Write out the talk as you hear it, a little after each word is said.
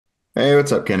Hey,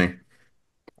 what's up, Kenny?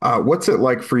 What's it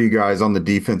like for you guys on the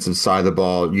defensive side of the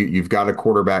ball? You've got a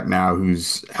quarterback now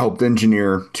who's helped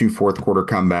engineer two fourth quarter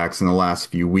comebacks in the last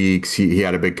few weeks. He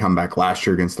had a big comeback last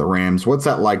year against the Rams. What's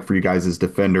that like for you guys as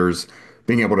defenders,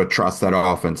 being able to trust that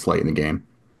offense late in the game?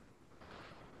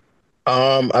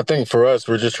 I think for us,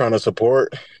 we're just trying to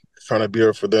support, trying to be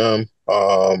here for them.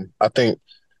 I think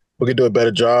we could do a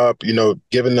better job,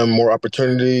 giving them more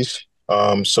opportunities.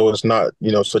 So it's not,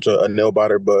 such a nail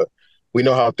biter, but we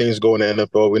know how things go in the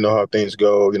NFL. We know how things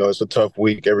go. It's a tough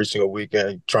week every single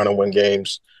weekend trying to win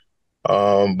games.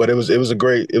 But it was a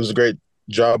great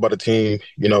job by the team,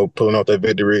 pulling out that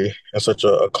victory in such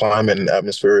a climate and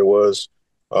atmosphere it was.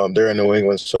 There in New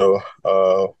England. So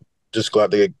just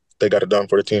glad they got it done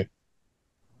for the team.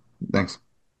 Thanks.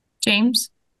 James?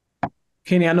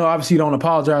 Kenny, I know obviously you don't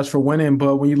apologize for winning,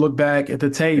 but when you look back at the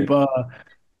tape,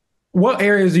 what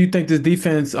areas do you think this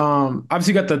defense,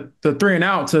 obviously you got the three and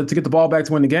out to get the ball back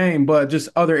to win the game, but just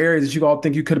other areas that you all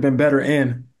think you could have been better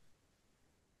in?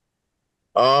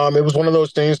 It was one of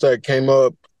those things that came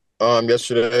up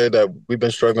yesterday that we've been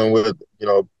struggling with,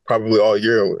 probably all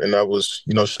year, and that was,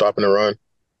 stopping the run.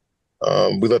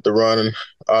 We let the run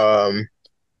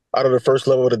out of the first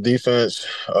level of the defense.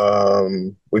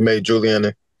 We made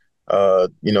Julian, have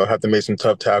to make some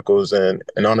tough tackles, and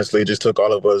honestly, it just took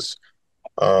all of us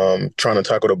trying to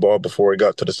tackle the ball before it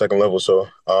got to the second level. So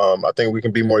I think we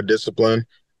can be more disciplined.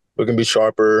 We can be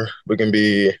sharper. We can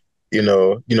be,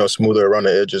 smoother around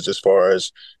the edges as far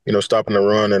as, stopping the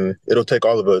run. And it'll take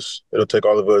all of us. It'll take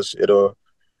all of us.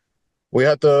 We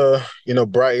have to,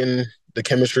 brighten the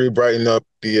chemistry, brighten up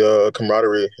the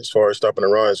camaraderie as far as stopping the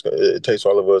run. It takes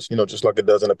all of us, just like it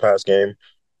does in the pass game.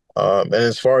 And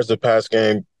as far as the pass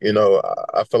game,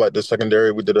 I feel like the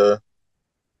secondary, we did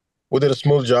a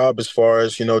smooth job as far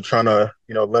as trying to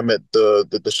limit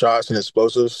the shots and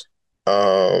explosives.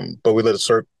 But we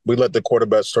let the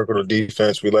quarterback circle the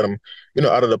defense. We let him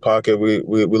out of the pocket. We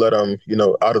let him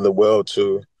out of the well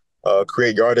to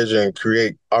create yardage and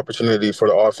create opportunity for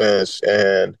the offense.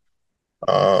 And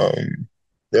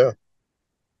yeah.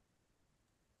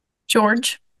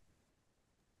 George?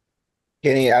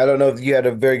 Kenny, I don't know if you had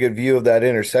a very good view of that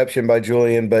interception by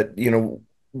Julian, but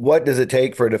what does it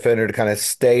take for a defender to kind of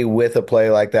stay with a play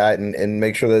like that and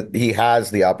make sure that he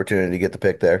has the opportunity to get the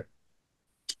pick there?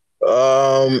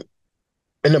 Um,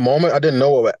 in the moment, I didn't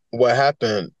know what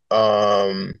happened.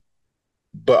 But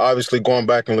obviously, going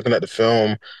back and looking at the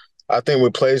film, I think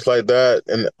with plays like that,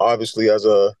 and obviously as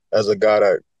a guy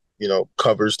that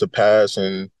covers the pass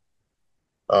and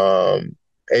um,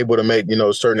 able to make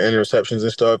certain interceptions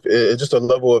and stuff, it's just a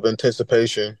level of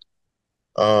anticipation.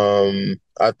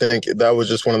 I think that was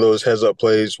just one of those heads up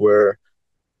plays where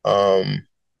one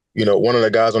of the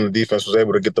guys on the defense was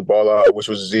able to get the ball out, which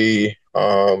was Z.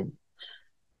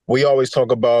 We always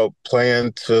talk about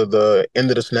playing to the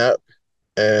end of the snap,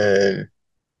 and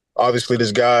obviously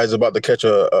this guy is about to catch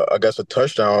I guess a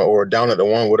touchdown or down at the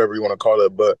one, whatever you want to call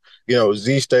it. But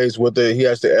Z stays with it. He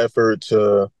has the effort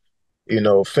to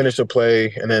finish the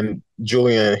play, and then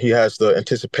Julian, he has the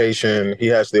anticipation, he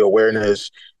has the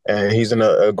awareness, and he's in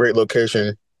a great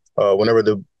location whenever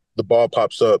the ball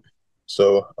pops up.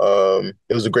 So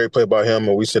it was a great play by him,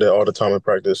 and we said it all the time in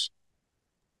practice.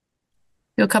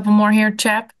 Do a couple more here,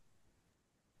 chap.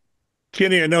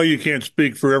 Kenny, I know you can't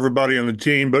speak for everybody on the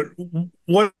team, but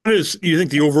what is you think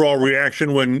the overall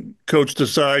reaction when coach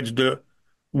decides to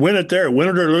win it or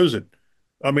lose it?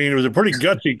 I mean, it was a pretty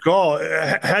gutsy call.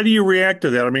 How do you react to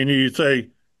that? I mean, do you say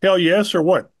hell yes or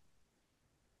what?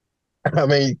 I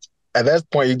mean, at that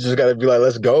point, you just got to be like,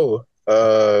 let's go.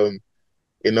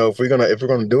 If we're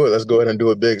gonna do it, let's go ahead and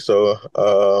do it big. So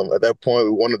at that point,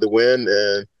 we wanted to win,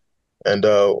 and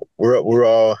we're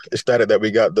all ecstatic that we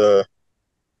got the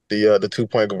 2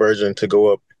 point conversion to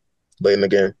go up late in the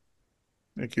game.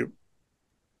 Thank you.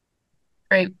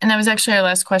 Great. And that was actually our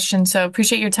last question. So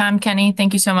appreciate your time, Kenny.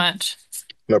 Thank you so much.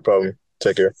 No problem.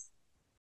 Take care.